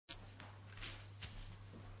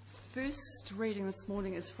First reading this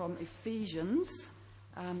morning is from Ephesians,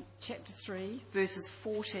 chapter 3, verses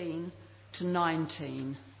 14 to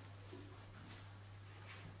 19.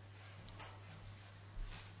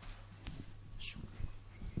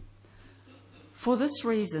 For this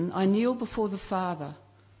reason I kneel before the Father,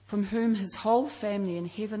 from whom his whole family in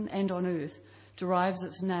heaven and on earth derives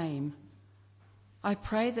its name. I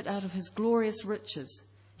pray that out of his glorious riches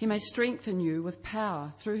he may strengthen you with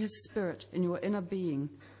power through his Spirit in your inner being,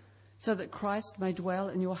 so that Christ may dwell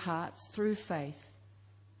in your hearts through faith.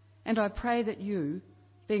 And I pray that you,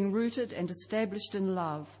 being rooted and established in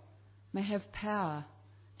love, may have power,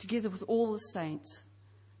 together with all the saints,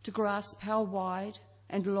 to grasp how wide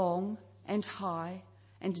and long and high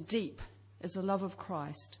and deep is the love of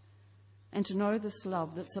Christ, and to know this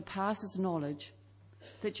love that surpasses knowledge,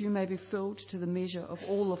 that you may be filled to the measure of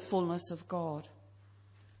all the fullness of God.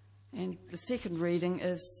 And the second reading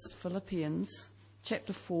is Philippians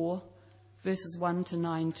chapter 4, verses 1 to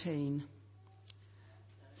 19.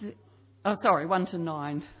 1 to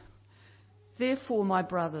 9. Therefore, my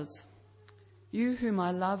brothers, you whom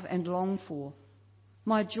I love and long for,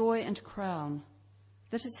 my joy and crown,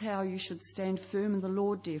 this is how you should stand firm in the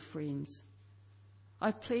Lord, dear friends.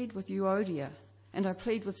 I plead with Euodia and I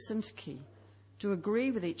plead with Syntyche to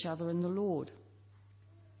agree with each other in the Lord.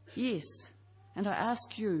 Yes, and I ask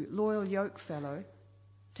you, loyal yokefellow,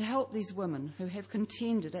 to help these women who have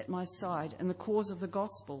contended at my side in the cause of the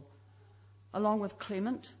gospel, along with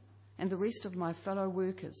Clement and the rest of my fellow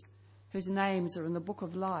workers, whose names are in the book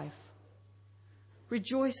of life.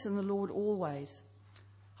 Rejoice in the Lord always.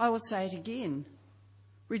 I will say it again.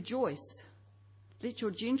 Rejoice. Let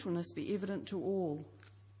your gentleness be evident to all.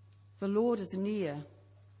 The Lord is near.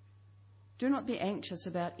 Do not be anxious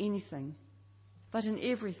about anything, but in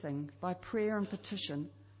everything, by prayer and petition,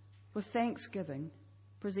 with thanksgiving,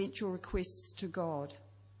 present your requests to God.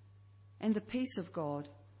 And the peace of God,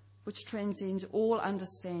 which transcends all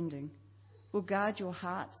understanding, will guard your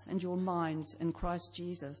hearts and your minds in Christ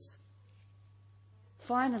Jesus.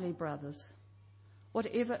 Finally, brothers,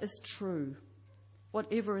 whatever is true,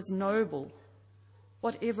 whatever is noble,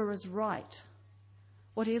 whatever is right,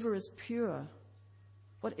 whatever is pure,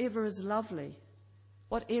 whatever is lovely,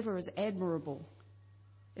 whatever is admirable,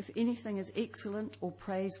 if anything is excellent or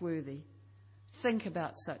praiseworthy, think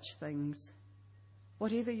about such things.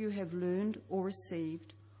 Whatever you have learned or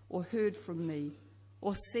received or heard from me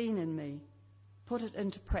or seen in me, put it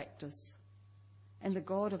into practice, and the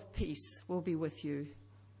God of peace will be with you.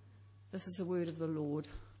 This is the word of the Lord.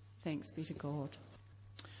 Thanks be to God.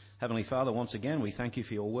 Heavenly Father, once again, we thank you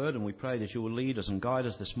for your word, and we pray that you will lead us and guide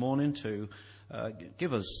us this morning to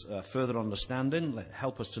give us further understanding,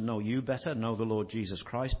 help us to know you better, know the Lord Jesus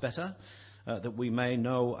Christ better, that we may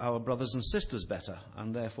know our brothers and sisters better,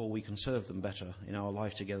 and therefore we can serve them better in our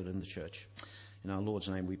life together in the church. In our Lord's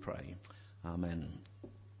name we pray. Amen.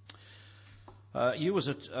 You as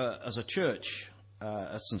a church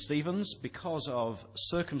at St. Stephen's, because of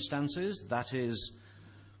circumstances, that is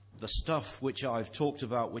the stuff which I've talked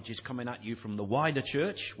about, which is coming at you from the wider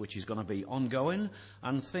church, which is going to be ongoing,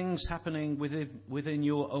 and things happening within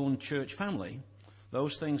your own church family.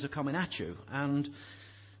 Those things are coming at you, and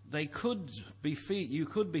you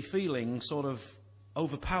could be feeling sort of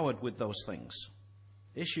overpowered with those things.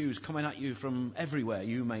 Issues coming at you from everywhere,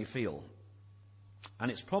 you may feel.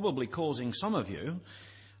 And it's probably causing some of you,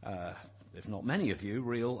 if not many of you,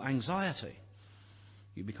 real anxiety.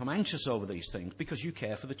 You become anxious over these things because you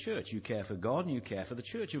care for the church. You care for God and you care for the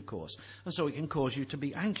church, of course. And so it can cause you to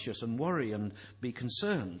be anxious and worry and be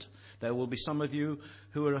concerned. There will be some of you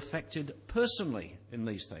who are affected personally in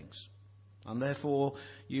these things. And therefore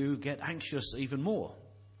you get anxious even more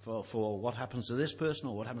for what happens to this person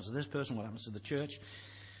or what happens to this person, what happens to the church.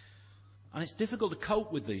 And it's difficult to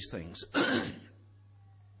cope with these things.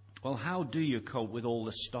 Well, how do you cope with all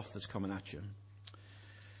this stuff that's coming at you?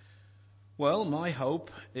 Well, my hope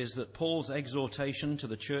is that Paul's exhortation to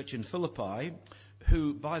the church in Philippi,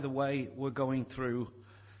 who, by the way, were they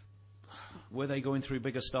going through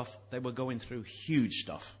bigger stuff? They were going through huge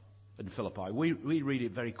stuff in Philippi. We read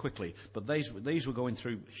it very quickly, but these were going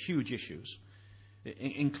through huge issues,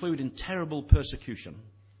 including terrible persecution,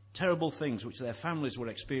 terrible things which their families were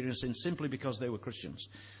experiencing simply because they were Christians,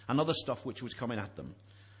 and other stuff which was coming at them.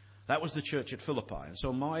 That was the church at Philippi. And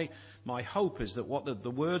so my hope is that what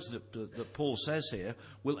the words that Paul says here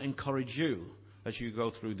will encourage you as you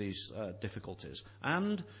go through these difficulties.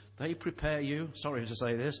 And they prepare you, sorry to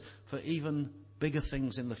say this, for even bigger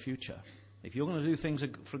things in the future. If you're going to do things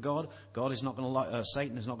for God, God is not going to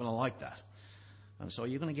Satan is not going to like that. And so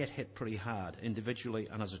you're going to get hit pretty hard, individually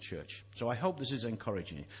and as a church. So I hope this is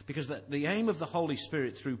encouraging you. Because the aim of the Holy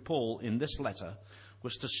Spirit through Paul in this letter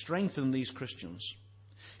was to strengthen these Christians.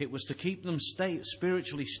 It was to keep them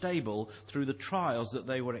spiritually stable through the trials that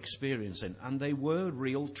they were experiencing. And they were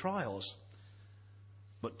real trials.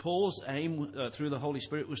 But Paul's aim through the Holy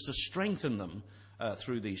Spirit was to strengthen them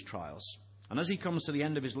through these trials. And as he comes to the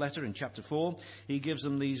end of his letter in chapter 4, he gives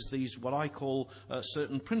them these what I call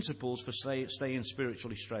certain principles for staying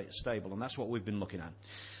spiritually stable. And that's what we've been looking at.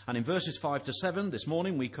 And in verses 5 to 7 this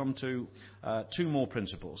morning, we come to two more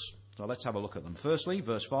principles. So let's have a look at them. Firstly,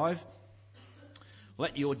 verse 5,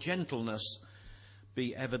 let your gentleness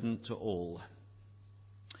be evident to all.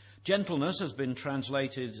 Gentleness has been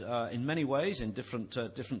translated in many ways in different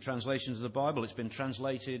translations of the Bible. It's been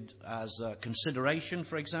translated as consideration,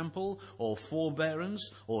 for example, or forbearance,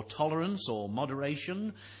 or tolerance, or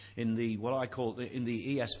moderation in the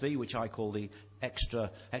ESV, which I call the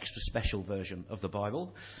extra special version of the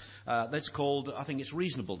Bible. That's called, I think it's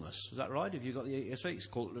reasonableness. Is that right? If you've got the ESV, it's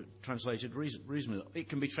translated reasonableness. It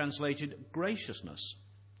can be translated graciousness.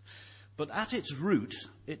 But at its root,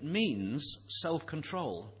 it means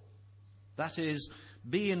self-control. That is,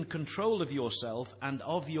 be in control of yourself and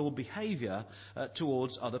of your behaviour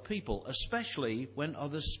towards other people, especially when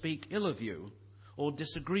others speak ill of you, or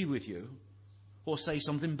disagree with you, or say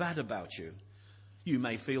something bad about you. You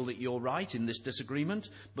may feel that you're right in this disagreement,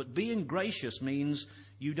 but being gracious means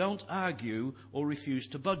you don't argue or refuse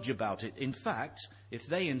to budge about it. In fact, if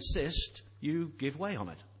they insist, you give way on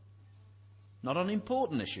it. Not on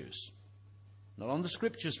important issues. Not on the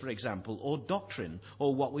scriptures, for example, or doctrine,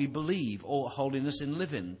 or what we believe, or holiness in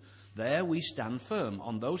living. There we stand firm.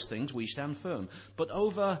 On those things we stand firm. But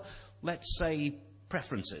over, let's say,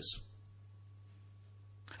 preferences.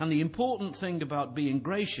 And the important thing about being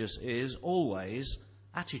gracious is always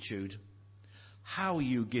attitude. How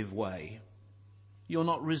you give way. You're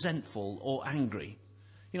not resentful or angry.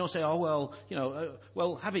 You don't say, oh,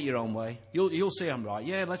 well, have it your own way. You'll see I'm right.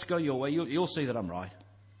 Yeah, let's go your way. You'll see that I'm right.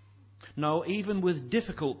 No, even with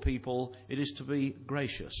difficult people, it is to be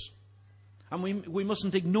gracious. And we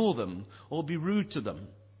mustn't ignore them or be rude to them.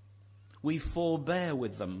 We forbear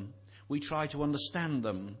with them. We try to understand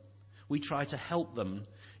them. We try to help them,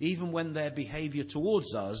 even when their behaviour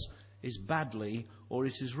towards us is badly or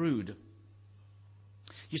it is rude.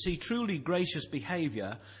 You see, truly gracious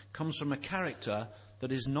behaviour comes from a character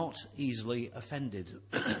that is not easily offended.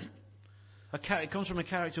 It comes from a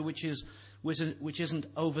character which isn't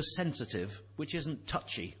oversensitive, which isn't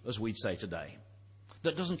touchy, as we'd say today,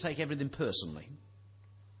 that doesn't take everything personally.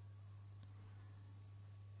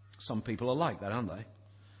 Some people are like that, aren't they?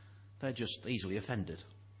 They're just easily offended.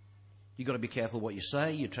 You've got to be careful what you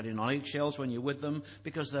say. You're treading on eggshells when you're with them,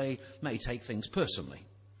 because they may take things personally.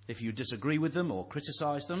 If you disagree with them or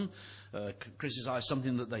criticise them, criticise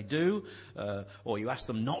something that they do, or you ask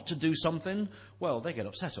them not to do something, well, they get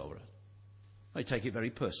upset over it. They take it very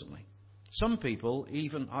personally. Some people,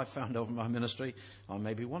 even I've found over my ministry, I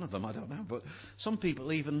may be one of them, I don't know, but some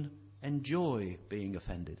people even enjoy being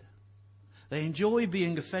offended. They enjoy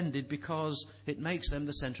being offended because it makes them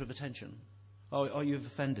the centre of attention. Oh, you've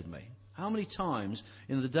offended me. How many times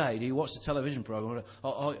in the day do you watch the television programme?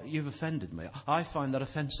 Oh, you've offended me. I find that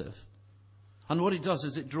offensive. And what it does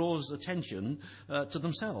is it draws attention to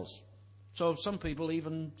themselves. So some people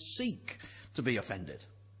even seek to be offended.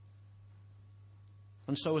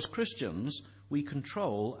 And so as Christians, we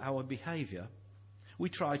control our behaviour. We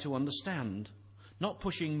try to understand, not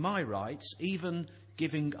pushing my rights, even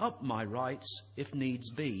giving up my rights if needs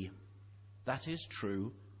be. That is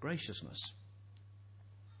true graciousness.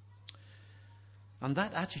 And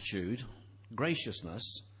that attitude,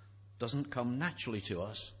 graciousness, doesn't come naturally to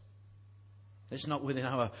us. It's not within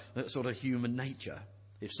our sort of human nature.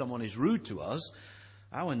 If someone is rude to us,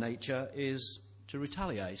 our nature is to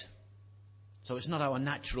retaliate. So it's not our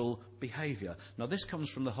natural behaviour. Now this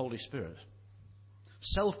comes from the Holy Spirit.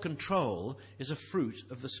 Self-control is a fruit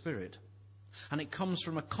of the Spirit. And it comes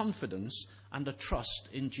from a confidence and a trust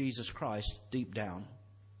in Jesus Christ deep down.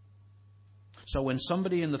 So when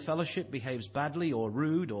somebody in the fellowship behaves badly or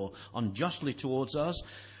rude or unjustly towards us,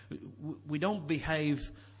 we don't behave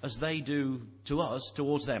as they do to us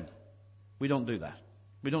towards them. We don't do that.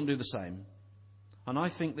 We don't do the same. And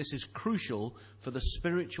I think this is crucial for the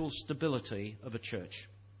spiritual stability of a church.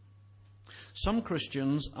 Some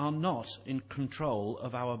Christians are not in control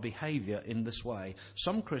of our behaviour in this way.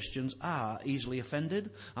 Some Christians are easily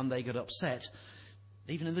offended and they get upset,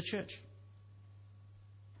 even in the church.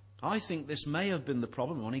 I think this may have been the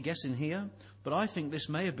problem, I'm only guessing here, but I think this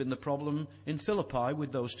may have been the problem in Philippi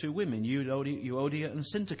with those two women, Euodia and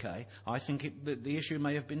Syntyche. I think the issue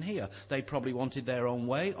may have been here. They probably wanted their own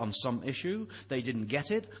way on some issue. They didn't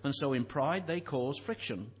get it, and so in pride they caused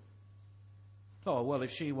friction. Oh, well,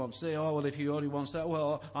 if she wants this, oh, well, if Euodia wants that,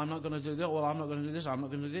 well, I'm not going to do that, well, I'm not going to do this, I'm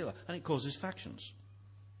not going to do that. And it causes factions.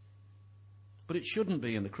 But it shouldn't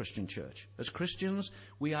be in the Christian church. As Christians,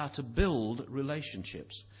 we are to build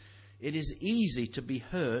relationships. It is easy to be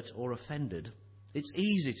hurt or offended. It's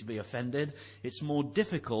easy to be offended. It's more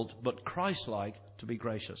difficult, but Christ-like, to be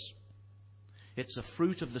gracious. It's a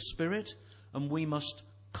fruit of the Spirit, and we must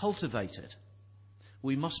cultivate it.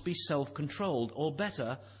 We must be self-controlled, or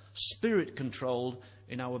better, Spirit-controlled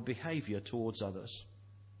in our behaviour towards others.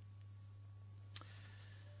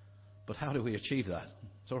 But how do we achieve that?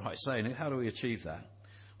 It's all right saying it. How do we achieve that?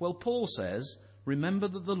 Well, Paul says, remember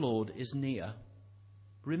that the Lord is near.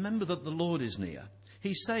 Remember that the Lord is near.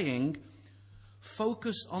 He's saying,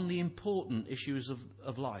 focus on the important issues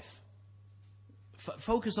of life.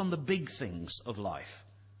 Focus on the big things of life.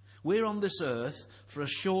 We're on this earth for a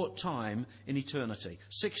short time in eternity.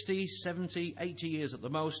 60, 70, 80 years at the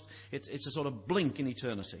most. It's a sort of blink in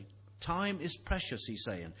eternity. Time is precious, he's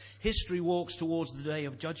saying. History walks towards the day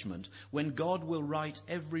of judgment when God will right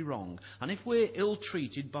every wrong. And if we're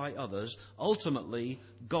ill-treated by others, ultimately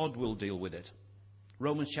God will deal with it.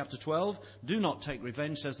 Romans chapter 12, do not take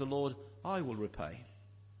revenge, says the Lord, I will repay.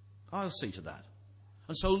 I'll see to that.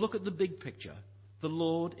 And so look at the big picture. The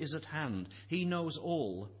Lord is at hand. He knows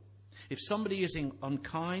all. If somebody is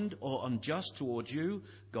unkind or unjust towards you,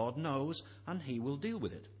 God knows, and he will deal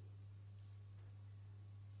with it.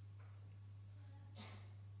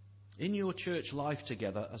 In your church life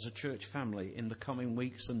together as a church family in the coming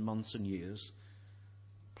weeks and months and years,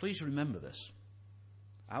 please remember this.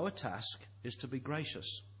 Our task is to be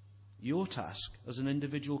gracious. Your task as an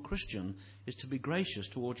individual Christian is to be gracious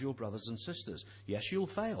towards your brothers and sisters. Yes, you'll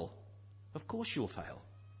fail. Of course you'll fail.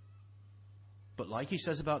 But like he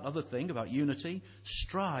says about other thing, about unity,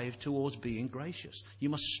 strive towards being gracious. You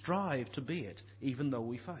must strive to be it, even though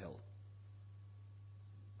we fail.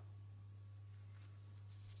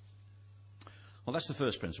 Well, that's the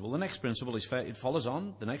first principle. The next principle is, it follows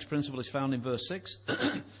on. The next principle is found in verse 6.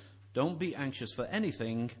 Don't be anxious for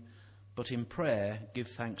anything, but in prayer give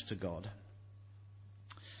thanks to God.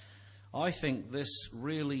 I think this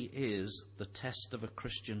really is the test of a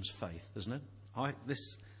Christian's faith, isn't it?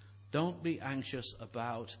 Don't be anxious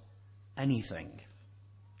about anything.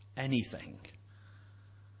 Anything.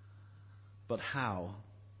 But how?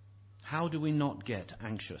 How do we not get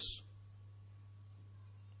anxious?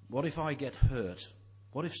 What if I get hurt?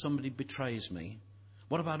 What if somebody betrays me?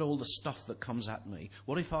 What about all the stuff that comes at me?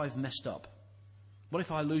 What if I've messed up? What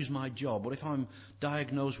if I lose my job? What if I'm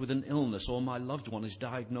diagnosed with an illness, or my loved one is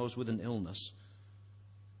diagnosed with an illness?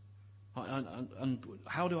 And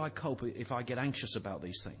how do I cope if I get anxious about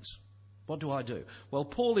these things? What do I do? Well,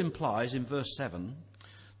 Paul implies in verse 7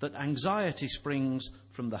 that anxiety springs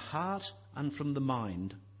from the heart and from the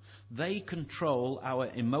mind. They control our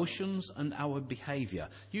emotions and our behaviour.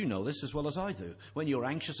 You know this as well as I do. When you're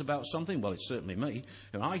anxious about something, well, it's certainly me.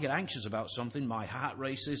 When I get anxious about something, my heart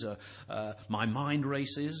races, my mind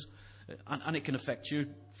races, and it can affect you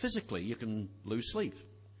physically. You can lose sleep.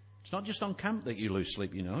 It's not just on camp that you lose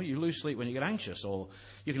sleep, you know. You lose sleep when you get anxious, or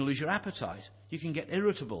you can lose your appetite. You can get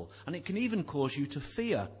irritable, and it can even cause you to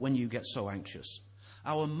fear when you get so anxious.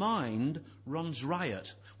 Our mind runs riot.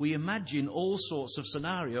 We imagine all sorts of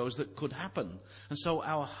scenarios that could happen. And so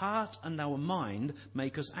our heart and our mind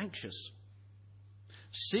make us anxious.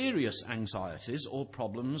 Serious anxieties or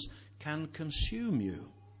problems can consume you.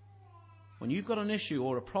 When you've got an issue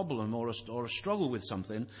or a problem or a struggle with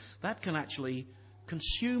something, that can actually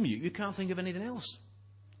consume you. You can't think of anything else.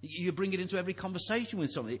 You bring it into every conversation with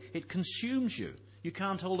somebody. It consumes you. You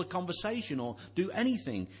can't hold a conversation or do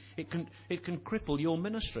anything. It can cripple your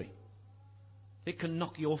ministry. It can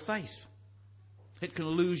knock your faith. It can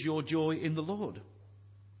lose your joy in the Lord.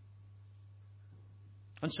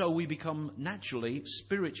 And so we become naturally,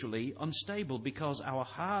 spiritually unstable because our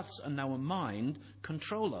hearts and our mind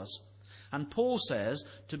control us. And Paul says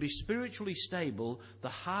to be spiritually stable, the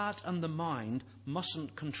heart and the mind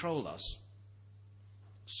mustn't control us.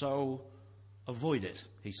 So avoid it,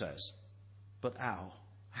 he says. But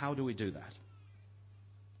how do we do that?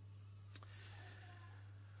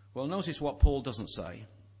 Well, notice what Paul doesn't say.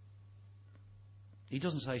 He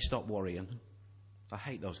doesn't say stop worrying. I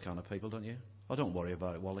hate those kind of people, don't you? Oh, don't worry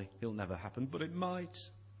about it, Wally. It'll never happen. But it might.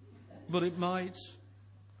 But it might.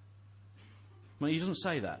 Well, he doesn't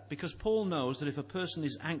say that because Paul knows that if a person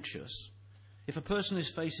is anxious, If a person is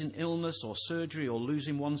facing illness or surgery or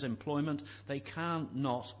losing one's employment, they can't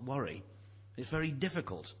not worry. It's very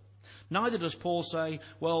difficult. Neither does Paul say,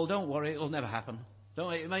 well, don't worry, it'll never happen.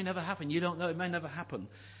 It may never happen. You don't know, it may never happen.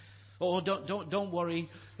 Or don't worry,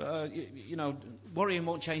 worrying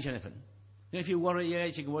won't change anything. If you worry,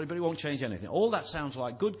 yes, you can worry, but it won't change anything. All that sounds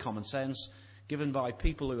like good common sense given by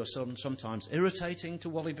people who are sometimes irritating to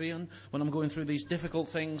Wally Bean. When I'm going through these difficult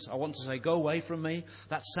things, I want to say, go away from me.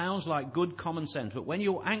 That sounds like good common sense. But when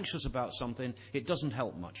you're anxious about something, it doesn't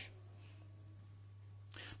help much.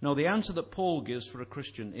 No, the answer that Paul gives for a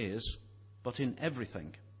Christian is, but in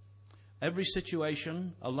everything. Every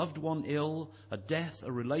situation, a loved one ill, a death,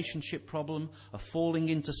 a relationship problem, a falling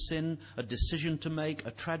into sin, a decision to make,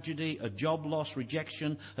 a tragedy, a job loss,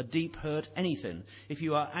 rejection, a deep hurt, anything. If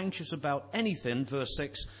you are anxious about anything, verse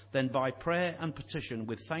 6, then by prayer and petition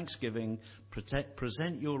with thanksgiving,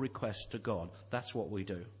 present your request to God. That's what we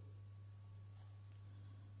do.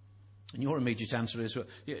 And your immediate answer is,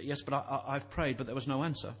 yes, but I've prayed, but there was no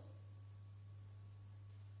answer.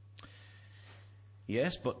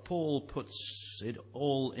 Yes, but Paul puts it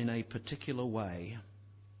all in a particular way.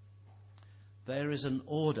 There is an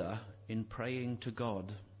order in praying to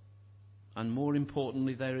God. And more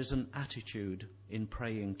importantly, there is an attitude in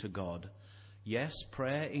praying to God. Yes,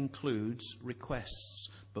 prayer includes requests,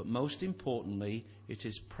 but most importantly, it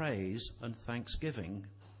is praise and thanksgiving.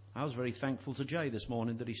 I was very thankful to Jay this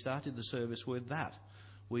morning that he started the service with that.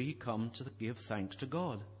 We come to give thanks to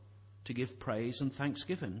God, to give praise and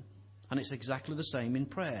thanksgiving. And it's exactly the same in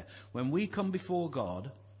prayer. When we come before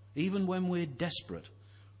God, even when we're desperate,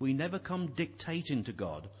 we never come dictating to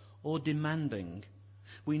God or demanding.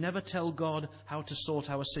 We never tell God how to sort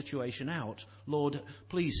our situation out. Lord,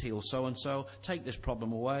 please heal so-and-so. Take this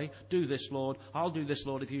problem away. Do this, Lord. I'll do this,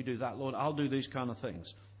 Lord, if you do that, Lord. I'll do these kind of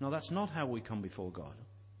things. No, that's not how we come before God.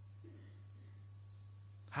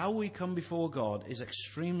 How we come before God is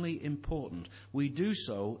extremely important. We do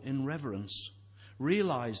so in reverence,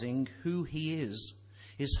 realizing who He is,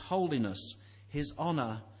 His holiness, His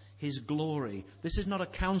honour, His glory. This is not a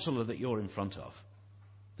counsellor that you're in front of.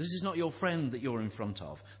 This is not your friend that you're in front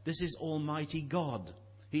of. This is Almighty God.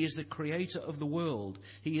 He is the creator of the world.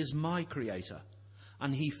 He is my creator.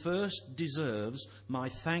 And He first deserves my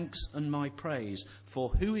thanks and my praise for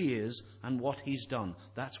who He is and what He's done.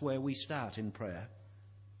 That's where we start in prayer.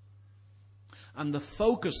 And the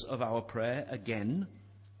focus of our prayer, again,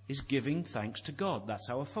 is giving thanks to God. That's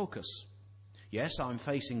our focus. Yes, I'm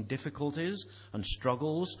facing difficulties and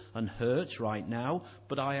struggles and hurts right now,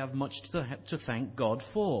 but I have much to thank God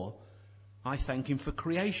for. I thank Him for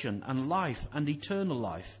creation and life and eternal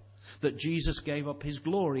life, that Jesus gave up His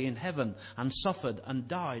glory in heaven and suffered and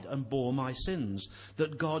died and bore my sins,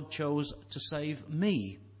 that God chose to save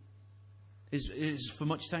me. Is for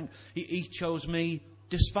much thank. He chose me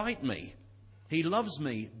despite me. He loves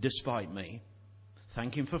me despite me.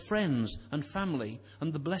 Thank Him for friends and family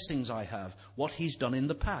and the blessings I have, what He's done in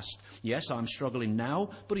the past. Yes, I'm struggling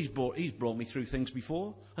now, but He's brought me through things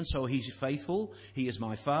before, and so He's faithful. He is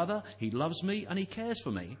my Father, He loves me, and He cares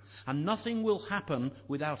for me. And nothing will happen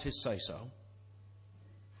without His say-so.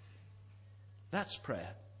 That's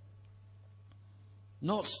prayer.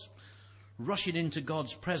 Not rushing into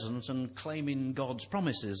God's presence and claiming God's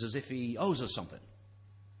promises as if He owes us something.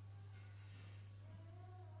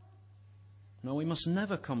 No, we must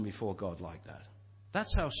never come before God like that.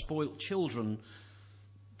 That's how spoilt children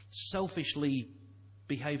selfishly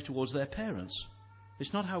behave towards their parents.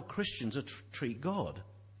 It's not how Christians treat God.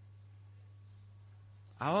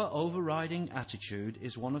 Our overriding attitude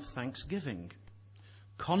is one of thanksgiving,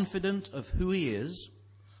 confident of who He is,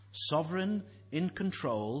 sovereign, in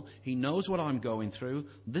control. He knows what I'm going through.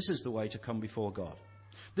 This is the way to come before God.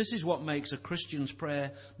 This is what makes a Christian's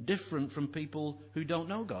prayer different from people who don't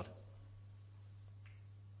know God.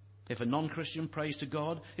 If a non-Christian prays to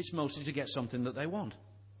God, it's mostly to get something that they want.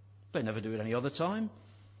 They never do it any other time.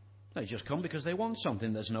 They just come because they want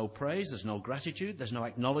something. There's no praise, there's no gratitude, there's no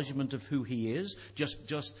acknowledgement of who He is.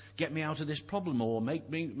 Just get me out of this problem, or make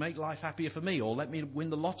life happier for me, or let me win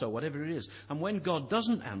the lotto, whatever it is. And when God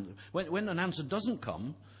doesn't answer, when an answer doesn't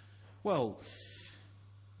come, well,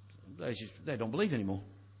 they don't believe anymore.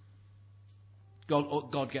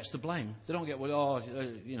 God gets the blame. They don't get,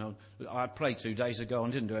 I prayed 2 days ago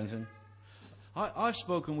and didn't do anything. I've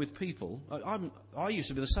spoken with people. I used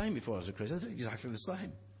to be the same before I was a Christian. I did exactly the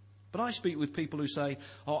same. But I speak with people who say,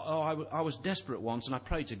 I was desperate once and I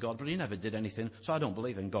prayed to God, but He never did anything, so I don't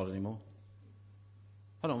believe in God anymore.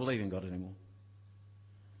 I don't believe in God anymore.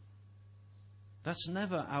 That's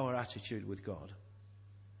never our attitude with God.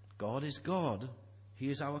 God is God. He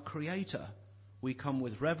is our creator. We come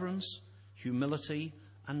with reverence, humility,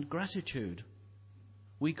 and gratitude.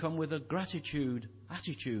 We come with a gratitude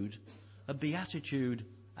attitude, a beatitude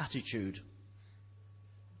attitude.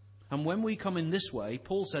 And when we come in this way,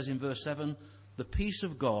 Paul says in verse 7, the peace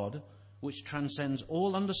of God, which transcends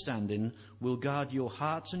all understanding, will guard your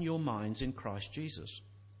hearts and your minds in Christ Jesus.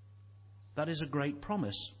 That is a great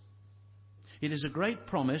promise. It is a great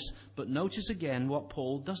promise, but notice again what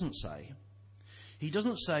Paul doesn't say. He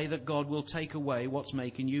doesn't say that God will take away what's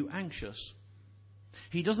making you anxious.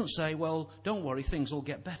 He doesn't say, well, don't worry, things will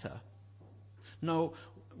get better. No,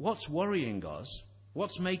 what's worrying us,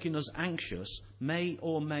 what's making us anxious, may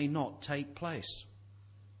or may not take place.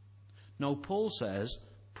 No, Paul says,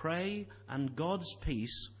 pray and God's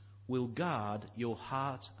peace will guard your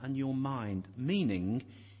heart and your mind, meaning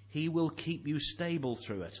He will keep you stable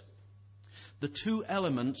through it. The two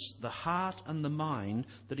elements, the heart and the mind,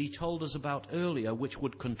 that he told us about earlier, which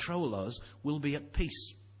would control us, will be at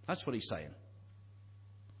peace. That's what he's saying.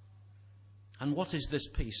 And what is this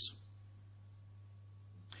peace?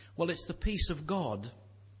 Well, it's the peace of God.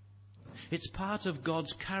 It's part of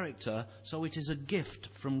God's character, so it is a gift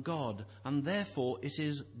from God, and therefore it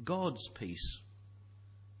is God's peace.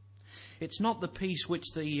 It's not the peace which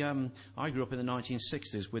I grew up in the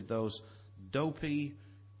 1960s with those dopey,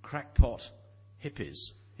 crackpot hippies.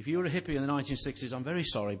 If you were a hippie in the 1960s, I'm very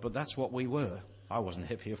sorry, but that's what we were. I wasn't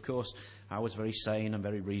a hippie, of course. I was very sane and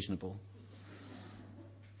very reasonable.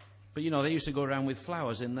 But, they used to go around with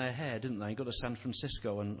flowers in their hair, didn't they? Go to San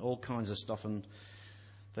Francisco and all kinds of stuff, and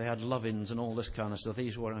they had love-ins and all this kind of stuff.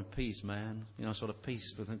 These were at peace, man. Sort of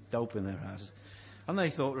peace with dope in their eyes. And they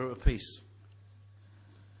thought we were at peace.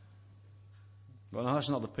 Well, no, that's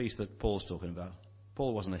not the peace that Paul's talking about.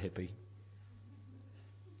 Paul wasn't a hippie.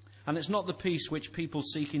 And it's not the peace which people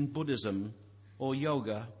seek in Buddhism or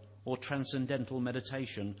yoga or transcendental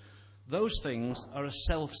meditation. Those things are a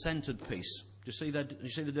self-centered peace. Do you see that? Do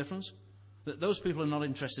you see the difference? That those people are not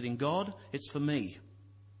interested in God. It's for me.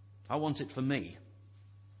 I want it for me.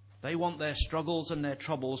 They want their struggles and their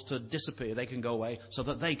troubles to disappear. They can go away so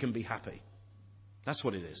that they can be happy. That's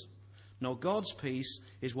what it is. No, God's peace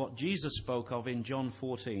is what Jesus spoke of in John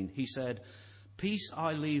 14. He said, peace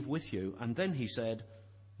I leave with you. And then he said,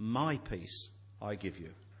 my peace I give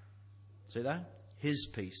you. See that? His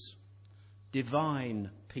peace.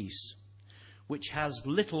 Divine peace. Which has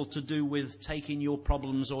little to do with taking your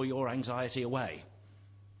problems or your anxiety away.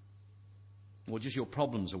 Or just your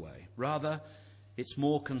problems away. Rather, it's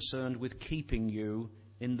more concerned with keeping you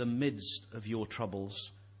in the midst of your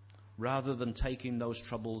troubles, rather than taking those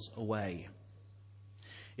troubles away.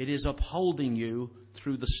 It is upholding you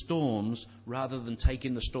through the storms, rather than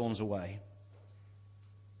taking the storms away.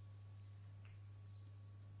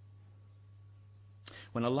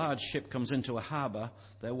 When a large ship comes into a harbour,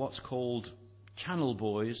 they're what's called channel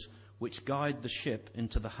buoys, which guide the ship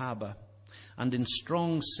into the harbour. And in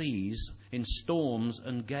strong seas, in storms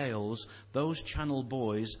and gales, those channel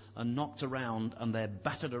buoys are knocked around and they're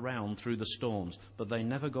battered around through the storms, but they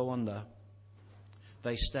never go under.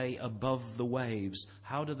 They stay above the waves.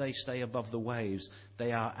 How do they stay above the waves?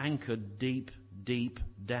 They are anchored deep, deep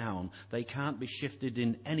down. They can't be shifted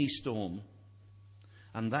in any storm.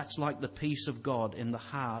 And that's like the peace of God in the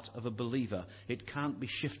heart of a believer. It can't be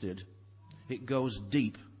shifted. It goes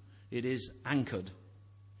deep. It is anchored.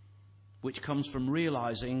 Which comes from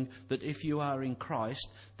realizing that if you are in Christ,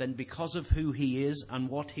 then because of who He is and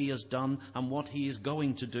what He has done and what He is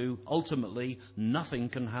going to do, ultimately, nothing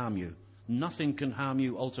can harm you. Nothing can harm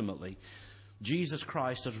you ultimately. Jesus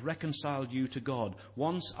Christ has reconciled you to God.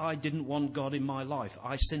 Once I didn't want God in my life.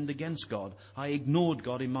 I sinned against God. I ignored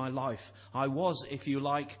God in my life. I was, if you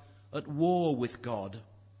like, at war with God.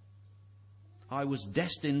 I was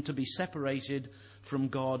destined to be separated from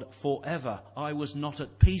God forever. I was not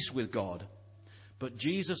at peace with God. But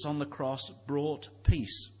Jesus on the cross brought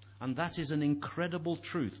peace. And that is an incredible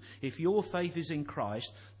truth. If your faith is in Christ,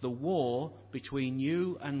 the war between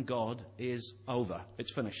you and God is over.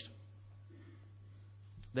 It's finished.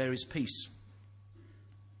 There is peace.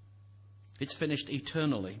 It's finished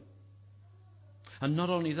eternally. And not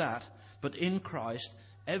only that, but in Christ,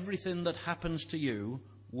 everything that happens to you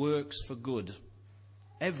works for good.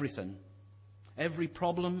 Everything. Every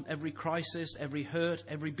problem, every crisis, every hurt,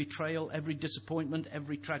 every betrayal, every disappointment,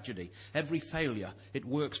 every tragedy, every failure, it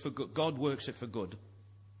works for good. God works it for good.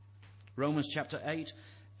 Romans chapter 8,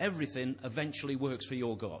 everything eventually works for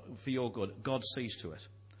your good. God sees to it.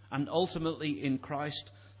 And ultimately in Christ,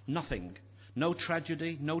 nothing. No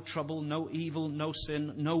tragedy, no trouble, no evil, no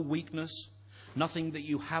sin, no weakness, nothing that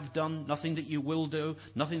you have done, nothing that you will do,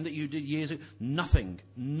 nothing that you did years ago.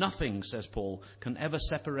 Nothing, says Paul, can ever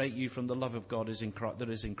separate you from the love of God that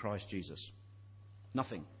is in Christ Jesus.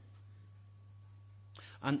 Nothing.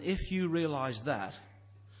 And if you realize that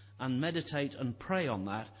and meditate and pray on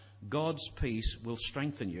that, God's peace will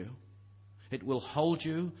strengthen you. It will hold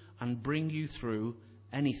you and bring you through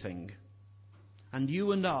anything. And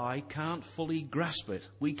you and I can't fully grasp it.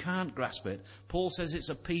 We can't grasp it. Paul says it's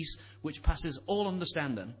a peace which passes all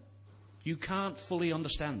understanding. You can't fully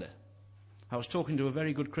understand it. I was talking to a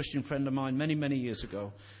very good Christian friend of mine many, many years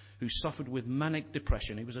ago who suffered with manic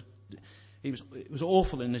depression. It was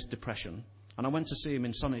awful in his depression. And I went to see him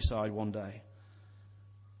in Sunnyside one day.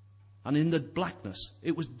 And in the blackness,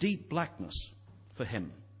 it was deep blackness for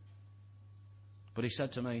him. But he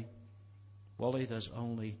said to me, Wally, there's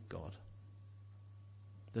only God.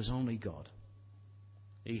 There's only God.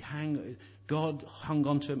 God hung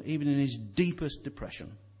on to him even in his deepest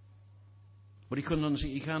depression. But he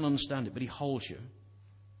can't understand it, but he holds you.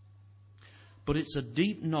 But it's a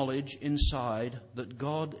deep knowledge inside that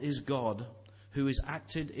God is God, who is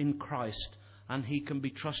acted in Christ, and he can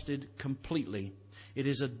be trusted completely. It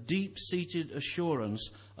is a deep-seated assurance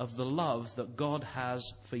of the love that God has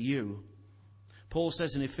for you. Paul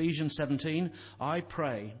says in Ephesians 17, I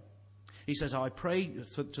pray. He says, I pray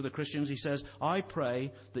to the Christians, he says, I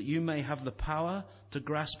pray that you may have the power to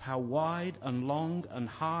grasp how wide and long and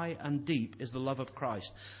high and deep is the love of Christ,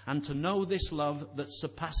 and to know this love that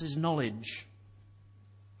surpasses knowledge,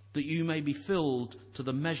 that you may be filled to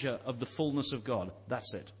the measure of the fullness of God.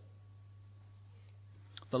 That's it.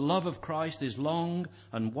 The love of Christ is long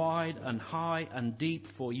and wide and high and deep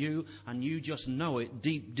for you, and you just know it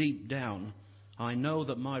deep, deep down. I know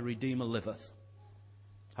that my Redeemer liveth.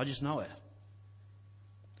 I just know it.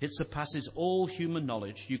 It surpasses all human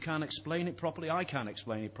knowledge. You can't explain it properly. I can't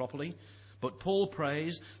explain it properly. But Paul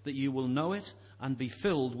prays that you will know it and be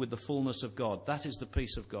filled with the fullness of God. That is the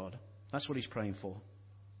peace of God. That's what he's praying for.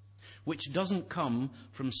 Which doesn't come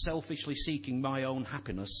from selfishly seeking my own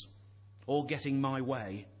happiness, or getting my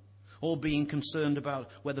way, or being concerned about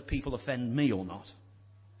whether people offend me or not,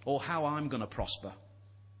 or how I'm going to prosper.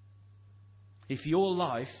 If your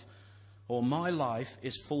life or my life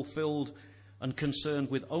is fulfilled and concerned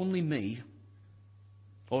with only me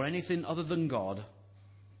or anything other than God,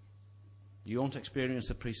 you won't experience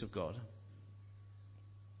the peace of God.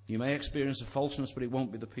 You may experience a falseness, but it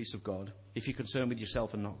won't be the peace of God if you're concerned with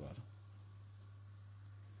yourself and not God.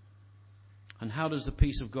 And how does the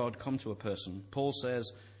peace of God come to a person? Paul says,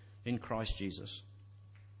 in Christ Jesus.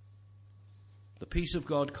 The peace of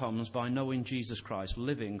God comes by knowing Jesus Christ,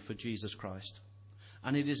 living for Jesus Christ.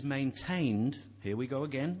 And it is maintained, here we go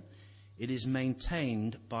again, it is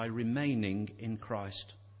maintained by remaining in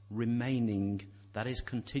Christ. Remaining, that is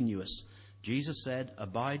continuous. Jesus said,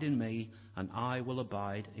 abide in me and I will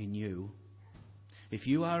abide in you. If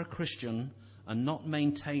you are a Christian and not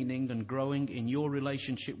maintaining and growing in your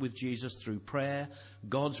relationship with Jesus through prayer,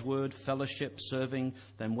 God's word, fellowship, serving,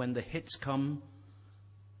 then when the hits come,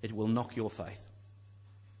 it will knock your faith.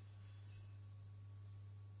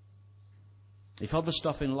 If other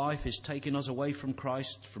stuff in life is taking us away from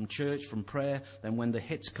Christ, from church, from prayer, then when the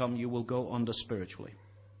hits come, you will go under spiritually.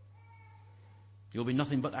 You'll be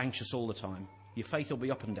nothing but anxious all the time. Your faith will be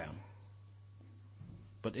up and down.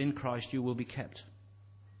 But in Christ you will be kept.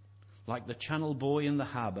 Like the channel buoy in the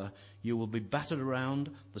harbour, you will be battered around,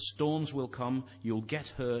 the storms will come, you'll get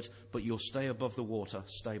hurt, but you'll stay above the water,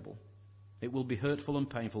 stable. It will be hurtful and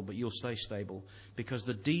painful, but you'll stay stable. Because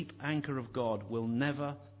the deep anchor of God will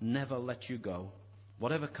never, never let you go.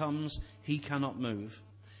 Whatever comes, he cannot move.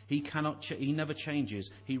 He never changes.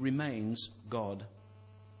 He remains God.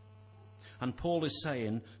 And Paul is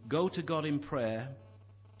saying, go to God in prayer,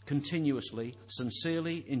 continuously,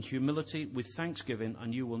 sincerely, in humility, with thanksgiving,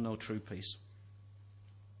 and you will know true peace.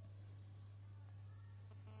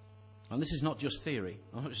 And this is not just theory.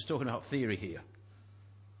 I'm not just talking about theory here.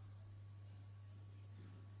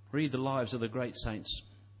 Read the lives of the great saints.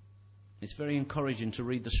 It's very encouraging to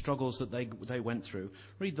read the struggles that they went through.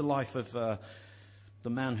 Read the life of the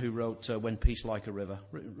man who wrote When Peace Like a River.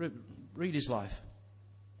 Read his life.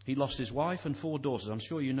 He lost his wife and 4 daughters. I'm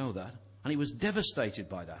sure you know that. And he was devastated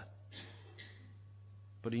by that.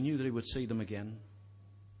 But he knew that he would see them again.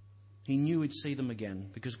 He knew he'd see them again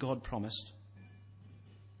because God promised.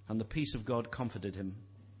 And the peace of God comforted him.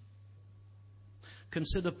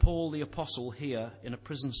 Consider Paul the Apostle here in a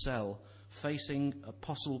prison cell facing a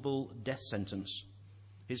possible death sentence.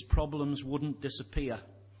 His problems wouldn't disappear.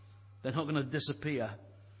 They're not going to disappear.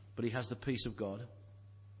 But he has the peace of God.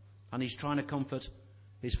 And he's trying to comfort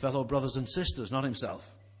his fellow brothers and sisters, not himself.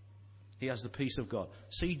 he has the peace of God.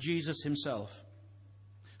 See Jesus himself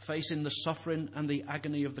facing the suffering and the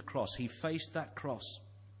agony of the cross. He faced that cross.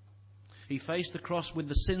 He faced the cross with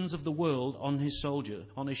the sins of the world on his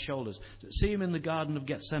shoulders. See him in the Garden of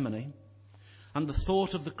Gethsemane. And the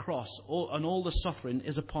thought of the cross and all the suffering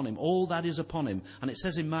is upon him. All that is upon him. And it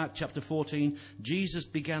says in Mark chapter 14, Jesus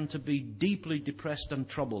began to be deeply depressed and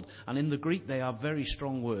troubled. And in the Greek they are very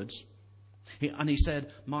strong words. And he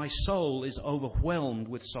said, my soul is overwhelmed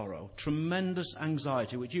with sorrow. Tremendous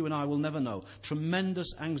anxiety, which you and I will never know.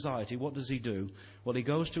 Tremendous anxiety. What does he do? Well, he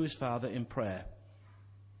goes to his Father in prayer.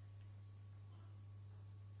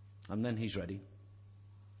 And then he's ready.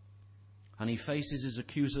 And he faces his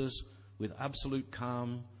accusers with absolute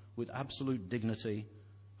calm, with absolute dignity,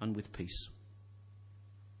 and with peace.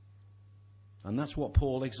 And that's what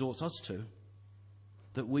Paul exhorts us to.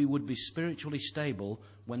 That we would be spiritually stable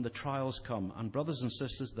when the trials come. And brothers and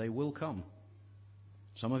sisters, they will come.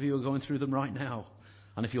 Some of you are going through them right now.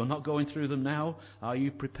 And if you're not going through them now, are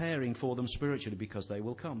you preparing for them spiritually? Because they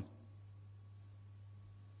will come.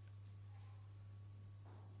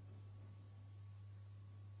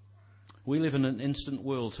 We live in an instant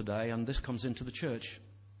world today, and this comes into the church.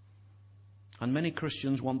 And many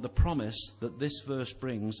Christians want the promise that this verse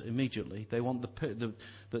brings immediately. They want the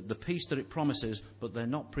peace that it promises, but they're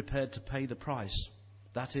not prepared to pay the price.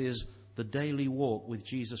 That is the daily walk with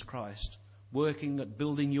Jesus Christ, working at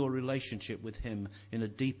building your relationship with him in a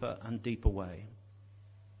deeper and deeper way.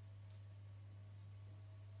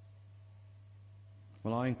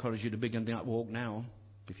 Well, I encourage you to begin that walk now,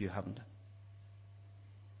 if you haven't.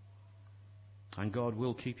 And God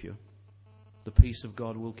will keep you. The peace of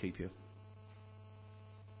God will keep you.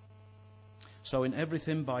 So in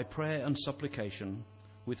everything by prayer and supplication,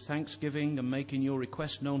 with thanksgiving and making your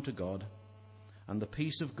request known to God, and the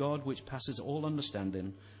peace of God which passes all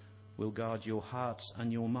understanding will guard your hearts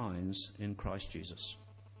and your minds in Christ Jesus.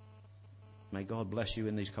 May God bless you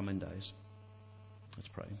in these coming days. Let's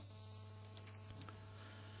pray.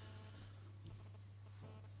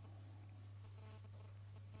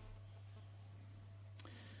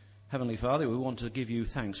 Heavenly Father, we want to give you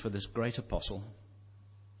thanks for this great apostle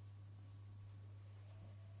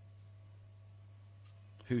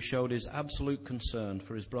who showed his absolute concern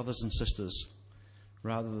for his brothers and sisters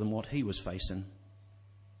rather than what he was facing.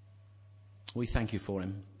 We thank you for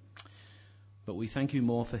him. But we thank you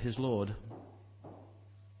more for his Lord,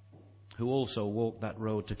 who also walked that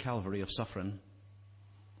road to Calvary of suffering,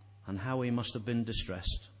 and how he must have been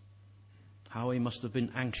distressed, how he must have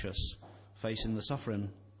been anxious facing the suffering.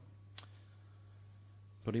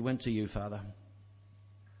 But he went to you, Father.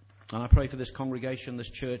 And I pray for this congregation,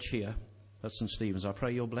 this church here at St. Stephen's. I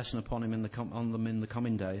pray your blessing upon him on them in the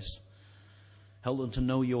coming days. Help them to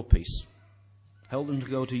know your peace. Help them to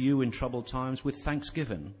go to you in troubled times with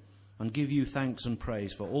thanksgiving and give you thanks and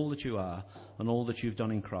praise for all that you are and all that you've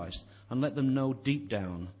done in Christ. And let them know deep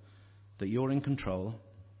down that you're in control.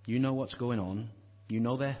 You know what's going on. You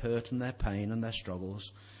know their hurt and their pain and their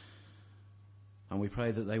struggles. And we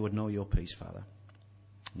pray that they would know your peace, Father.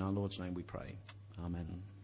 In our Lord's name we pray. Amen.